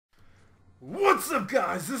What's up,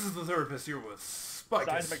 guys? This is the Therapist here with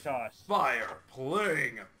Seismic Toss. Fire,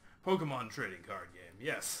 playing Pokemon trading card game.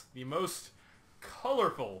 Yes, the most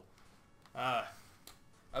colorful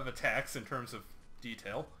of attacks in terms of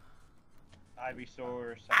detail.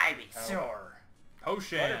 Ivysaur. Ivysaur!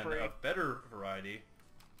 Potion Butterfree. of better variety,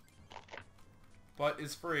 but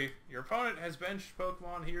is free. Your opponent has benched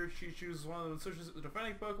Pokemon. He or she chooses one of them, switches the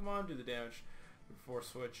defending Pokemon, do the damage before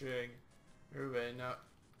switching. Everybody, no.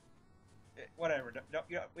 Whatever.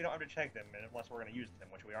 We don't have to check them unless we're going to use them,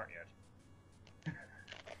 which we aren't yet.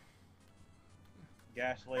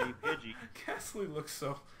 Ghastly, Pidgey. Ghastly looks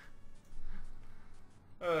so...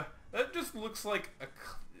 that just looks like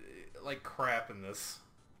crap in this.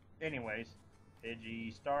 Anyways,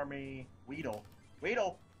 Pidgey, Starmie, Weedle.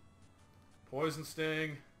 Weedle! Poison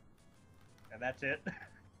Sting. And that's it.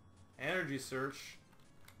 Energy Search.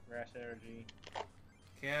 Grass Energy.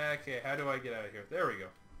 Okay, how do I get out of here? There we go.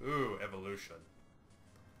 Ooh, Evolution.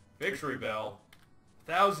 Victory Bell.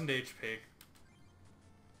 1000 HP.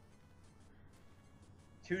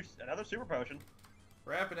 Another Super Potion.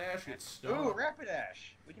 Rapidash gets stung. Ooh,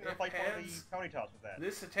 Rapidash! We can replace one of the Ponytails with that.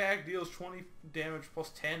 This attack deals 20 damage plus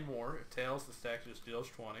 10 more. If Tails, the stack just deals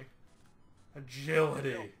 20.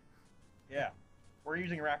 Agility. Yeah. We're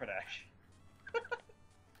using Rapidash.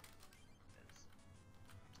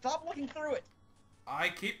 Stop looking through it! I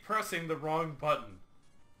keep pressing the wrong button.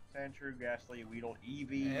 Sandshrew, Ghastly, Weedle,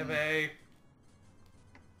 Eevee. Eevee.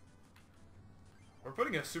 We're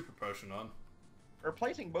putting a Super Potion on. We're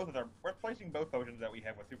replacing both potions that we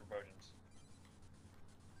have with Super Potions.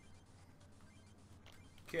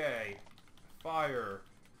 Okay. Fire.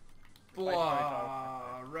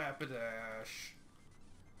 Blah. Rapidash.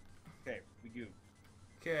 Okay, we do.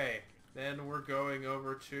 Okay. Then we're going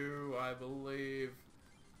over to, I believe...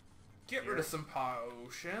 Get rid of some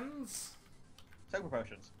potions. Super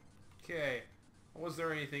Potions. Okay. Was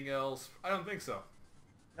there anything else? I don't think so.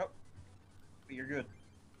 Nope. But you're good.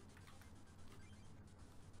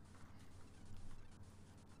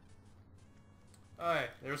 Alright,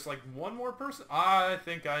 there's like one more person. I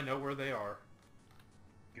think I know where they are.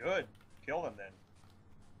 Good. Kill them then.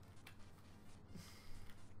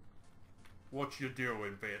 What you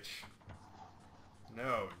doing, bitch?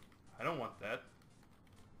 No, I don't want that.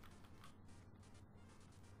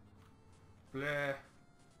 Blah.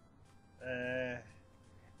 I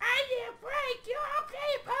didn't break you. I'll play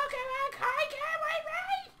a Pokemon card game with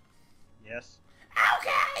me. Yes.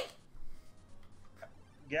 Okay.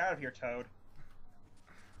 Get out of here, Toad.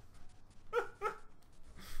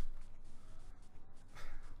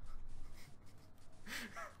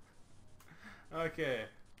 Okay.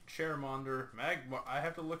 Charmander. Magmar. I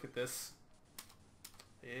have to look at this.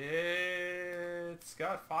 It's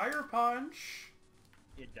got Fire Punch.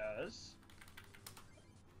 It does.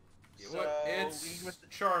 So it's lead with the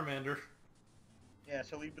Charmander. Yeah,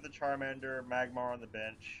 so lead with the Charmander, Magmar on the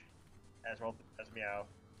bench, as well as Meow.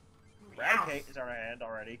 Eradicate is on our hand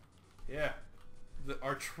already. Yeah.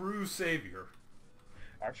 Our true savior.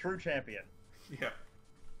 Our true champion. Yeah.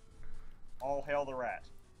 All hail the rat.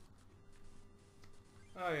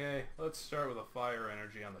 Okay, let's start with a fire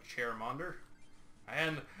energy on the Charmander.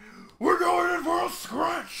 And we're going in for a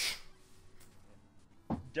scratch!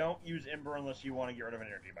 Don't use Ember unless you want to get rid of an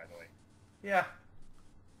energy, by the way. Yeah.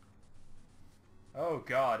 Oh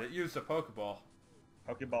god, it used a Pokeball.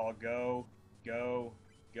 Pokeball, go, go,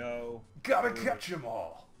 go. Gotta catch 'em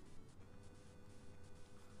all!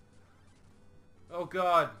 Oh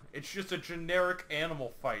god, it's just a generic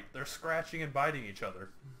animal fight. They're scratching and biting each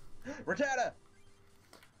other. Rattata!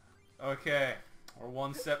 Okay, we're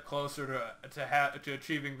one step closer to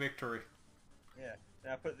achieving victory. Yeah,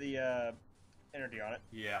 now put the energy on it.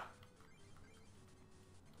 Yeah.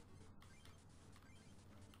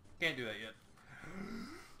 Can't do that yet.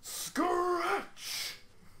 Scratch!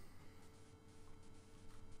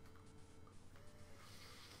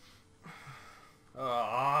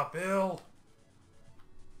 Bill.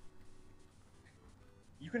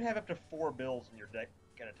 You can have up to 4 bills in your deck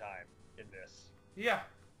at a time in this. Yeah.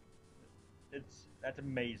 That's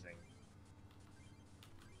amazing.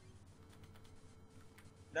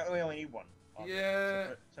 No, we only need one. Yeah.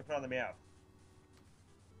 So put on the Meow.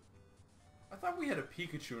 I thought we had a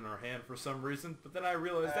Pikachu in our hand for some reason, but then I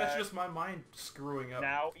realized that's just my mind screwing up.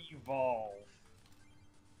 Now evolve.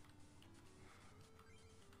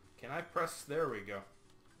 Can I press? There we go.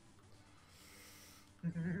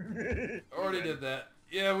 Already did that.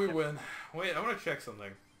 Yeah, we win. Wait, I want to check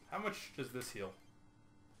something. How much does this heal?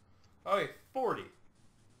 Okay, 40.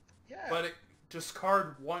 Yeah. But it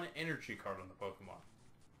discard one energy card on the Pokemon.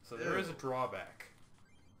 So there is a drawback.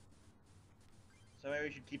 So maybe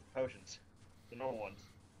we should keep the potions. The normal ones.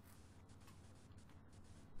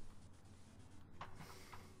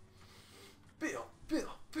 Bill.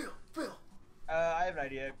 I have an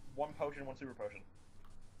idea. One potion, one super potion.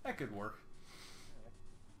 That could work.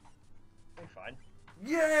 That'd be fine.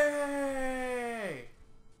 Yay!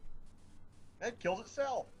 That kills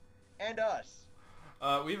itself. And us.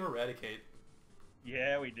 We've eradicate.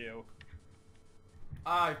 Yeah, we do.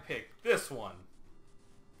 I picked this one.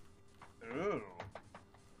 Ooh.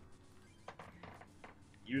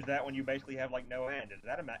 Use that when you basically have, like, no hand. Is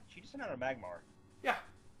that a She just sent out a Magmar. Yeah.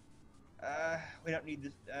 We don't need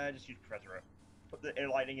this. Just use Professor Oak. Put the air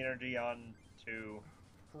lightning energy on to...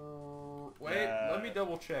 Wait, let me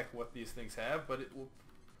double check what these things have, but it will...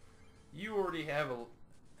 You already have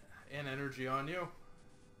an energy on you.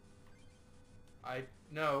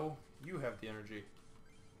 No, you have the energy.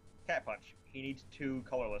 Cat Punch. He needs 2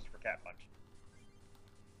 colorless for Cat Punch.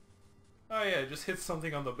 Oh yeah, just hit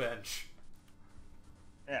something on the bench.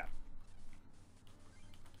 Yeah.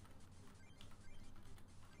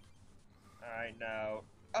 Alright, now...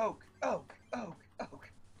 Oak!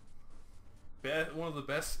 One of the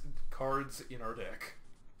best cards in our deck.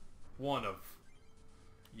 One of.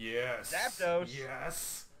 Yes. Zapdos!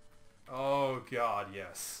 Yes. Oh god,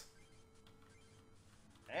 yes.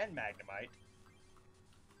 And Magnemite.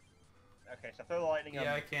 Okay, so throw the lightning on...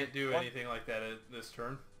 Yeah, I can't do anything like that this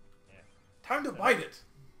turn. Yeah. Time to bite it!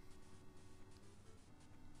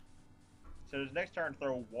 So his next turn,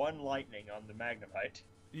 throw 1 lightning on the Magnemite.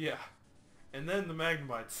 Yeah. And then the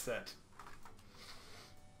Magnemite's set.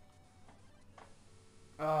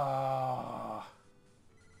 Ah.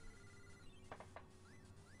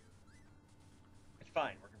 It's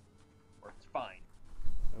fine. It's fine.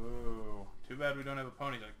 Ooh. Too bad we don't have a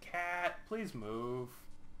pony. A cat, please move.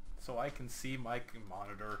 So I can see my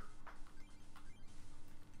monitor.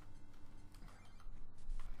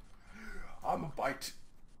 I'm a bite.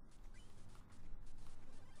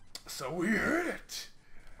 So we hit it.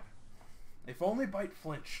 If only Bite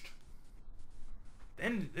flinched.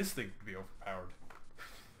 Then this thing could be overpowered.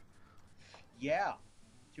 Yeah.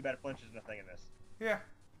 Too bad flinch isn't a thing in this. Yeah.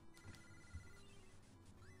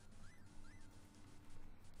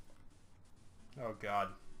 Oh god.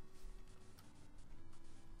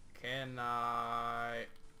 Can I...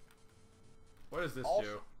 What does this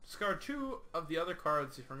do? Discard 2 of the other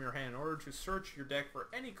cards from your hand in order to search your deck for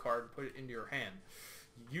any card and put it into your hand.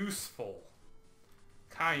 Useful.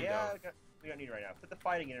 Kind of. We don't need it right now. Put the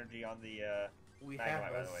fighting energy on the We Magnemite,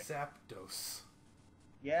 have by a the way. Zapdos.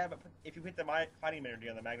 Yeah, but if you put the fighting energy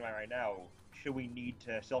on the Magnemite right now, should we need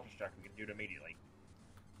to self-destruct, we can do it immediately.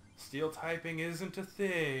 Steel typing isn't a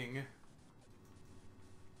thing.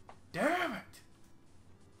 Damn it!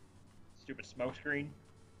 Stupid smokescreen.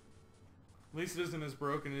 At least it isn't as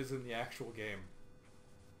broken as in the actual game.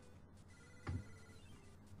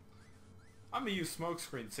 I'm gonna use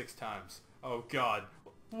smokescreen 6 times. Oh god.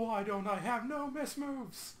 Why don't I have no miss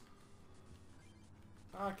moves?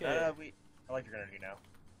 Okay. I like your energy now.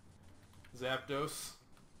 Zapdos.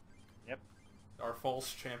 Yep. Our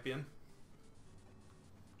false champion.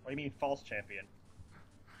 What do you mean false champion?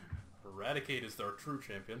 Eradicate is our true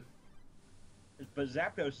champion. But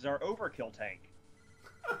Zapdos is our overkill tank.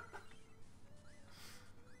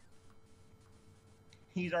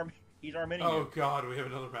 He's our mini. Oh god, we have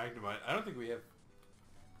another Magnemite. I don't think we have...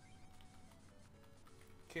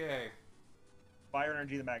 Okay. Fire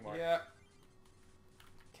energy the Magmar. Yeah.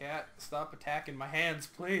 Cat, stop attacking my hands,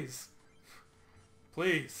 please.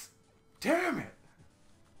 Please. Damn it!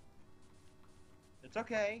 It's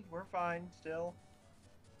okay. We're fine still.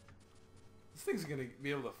 This thing's gonna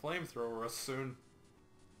be able to flamethrower us soon.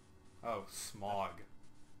 Oh, smog.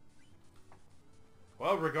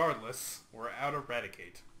 Well, regardless, we're out of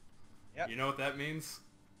Eradicate. Yep. You know what that means?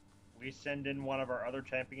 We send in one of our other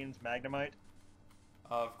champions, Magnemite.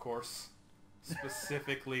 Of course.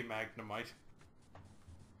 Specifically Magnemite.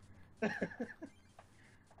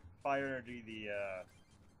 Fire energy the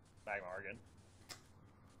Magmar again.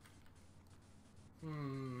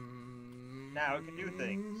 Now it can do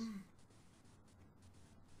things.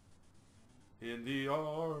 In the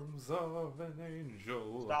arms of an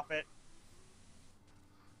angel. Stop it.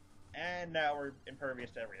 And now we're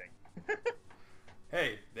impervious to everything.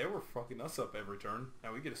 Hey, they were fucking us up every turn.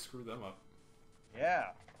 Now we get to screw them up.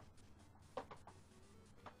 Yeah.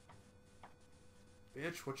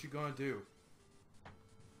 Bitch, what you gonna do?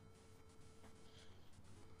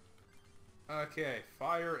 Okay,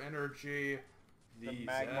 fire energy. The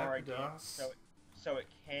Magmar again, Zapdos. so it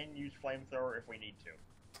can use flamethrower if we need to.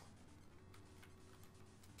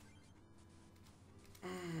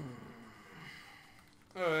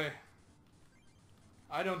 Alright.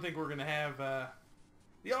 I don't think we're gonna have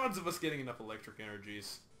the odds of us getting enough electric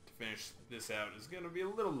energies to finish this out is gonna be a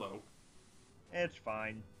little low. It's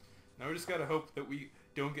fine. Now we just gotta hope that we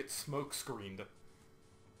don't get smoke screened.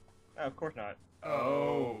 Oh, of course not.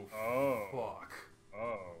 Oh, Oh. fuck.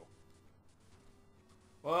 Oh.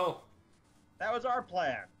 Well, That was our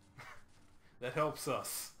plan. that helps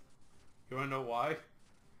us. You wanna know why?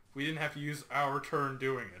 We didn't have to use our turn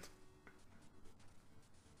doing it.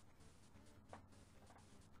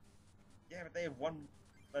 Yeah, but they have one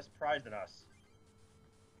less prize than us.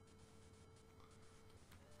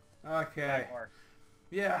 Okay.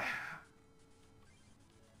 Yeah.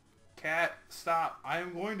 Cat, stop. I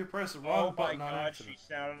am going to press the wrong Oh my button on god, accident. she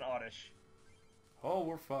sounded oddish. Oh,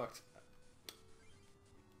 we're fucked.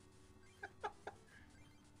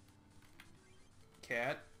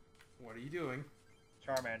 Cat, what are you doing?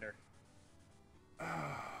 Charmander.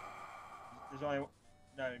 There's only...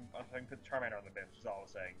 No, I can put the Charmander on the bench, is all I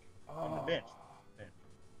was saying. On the bench.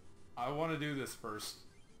 I want to do this first.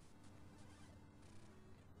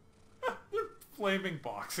 They're flaming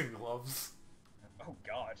boxing gloves. Oh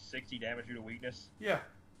god, 60 damage due to weakness. Yeah,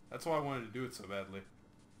 that's why I wanted to do it so badly.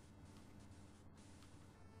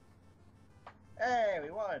 Hey, we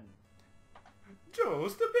won!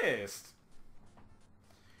 Joe's the best.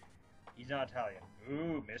 He's not Italian.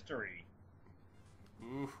 Ooh, mystery.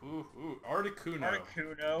 Ooh, ooh, ooh. Articuno.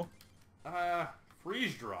 Articuno.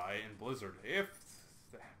 Freeze dry in Blizzard. If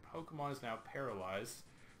the Pokemon is now paralyzed,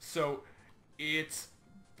 so it's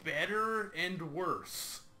better and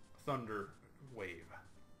worse. Thunder Wave.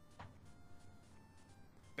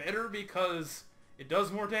 Better because it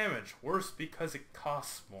does more damage. Worse because it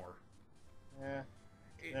costs more. Yeah.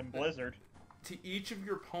 And Blizzard. To each of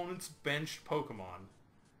your opponent's benched Pokemon.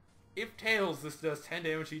 If Tails, this does 10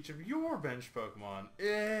 damage to each of your benched Pokemon.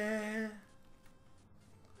 It's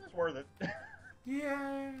worth it.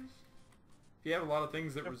 Yeah. If you have a lot of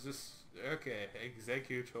things that resist... Okay,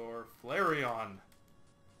 Executor, Flareon.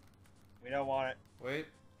 We don't want it. Wait.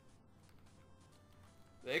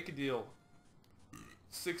 They could deal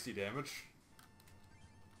 60 damage.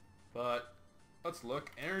 But, let's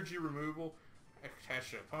look. Energy removal.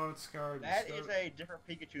 Attach to opponent's card. That is a different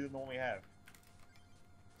Pikachu than the one we have.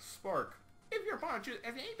 Spark. If your opponent chooses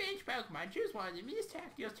any bench Pokemon, choose one of them. This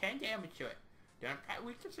attack deals 10 damage to it. Don't cut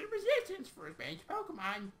weakness and resistance for a bench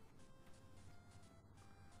Pokemon.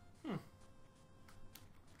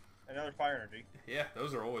 Another fire energy. Yeah,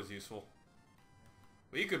 those are always useful.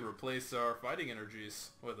 We could replace our fighting energies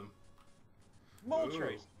with them.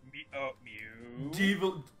 Moltres.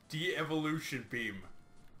 Mew. De-evolution beam.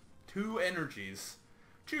 2 energies.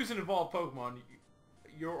 Choose an evolved Pokemon,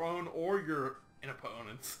 your own or an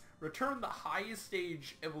opponent's. Return the highest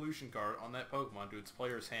stage evolution card on that Pokemon to its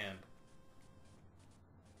player's hand.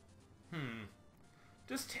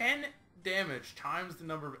 Does 10 damage times the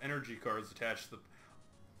number of energy cards attached to the...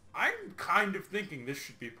 I'm kind of thinking this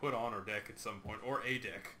should be put on our deck at some point, or a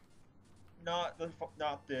deck. Not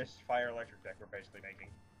this fire electric deck we're basically making.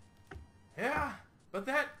 Yeah, but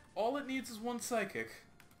all it needs is one Psychic.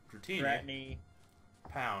 Dratini.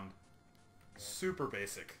 Pound. Super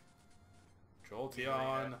basic.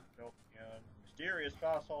 Jolteon. Mysterious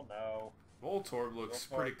Fossil, no. Voltorb looks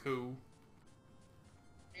pretty cool.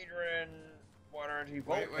 Adrian, Water Energy,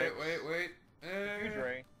 Wait.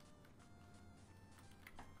 Hydray.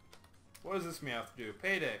 What does this Meowth do?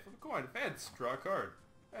 Payday. Flip a coin. Defense. Draw a card.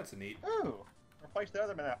 That's a neat. Ooh. Replace the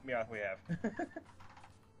other Meowth we have.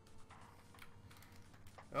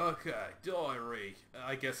 Okay. Diary.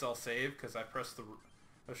 I guess I'll save because I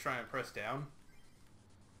was trying to press down.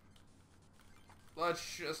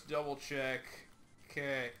 Let's just double check.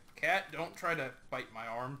 Okay. Cat, don't try to bite my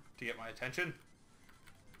arm to get my attention.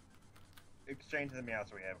 Exchange the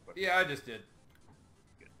Meowths we have. Yeah, I just did.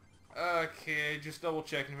 Okay, just double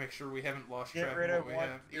checking to make sure we haven't lost track of what we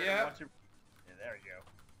have. Yeah. Yeah, there we go.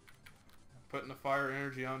 Putting the fire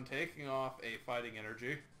energy on, taking off a fighting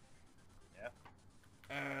energy. Yeah.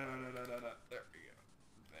 There we go.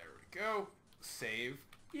 There we go. Save.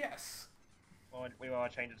 Yes. Well, we want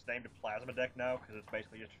to change its name to Plasma Deck now, because it's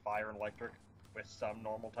basically just fire and electric with some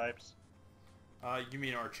normal types. You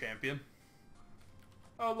mean our champion?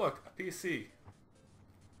 Oh, look, a PC.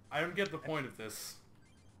 I don't get the point of this.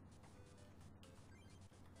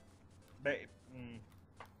 Hey,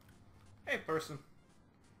 person.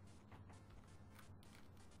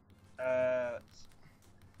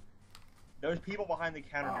 Those people behind the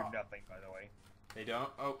counter do nothing, by the way. They don't?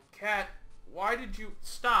 Oh, Cat, why did you...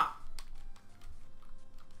 Stop!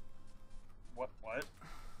 What?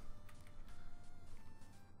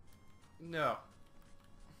 No.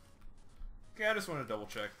 Okay, I just want to double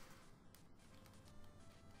check.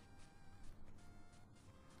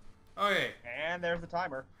 Okay. And there's the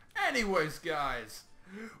timer. Anyways, guys,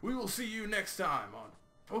 we will see you next time on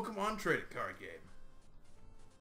Pokemon Trading Card Game.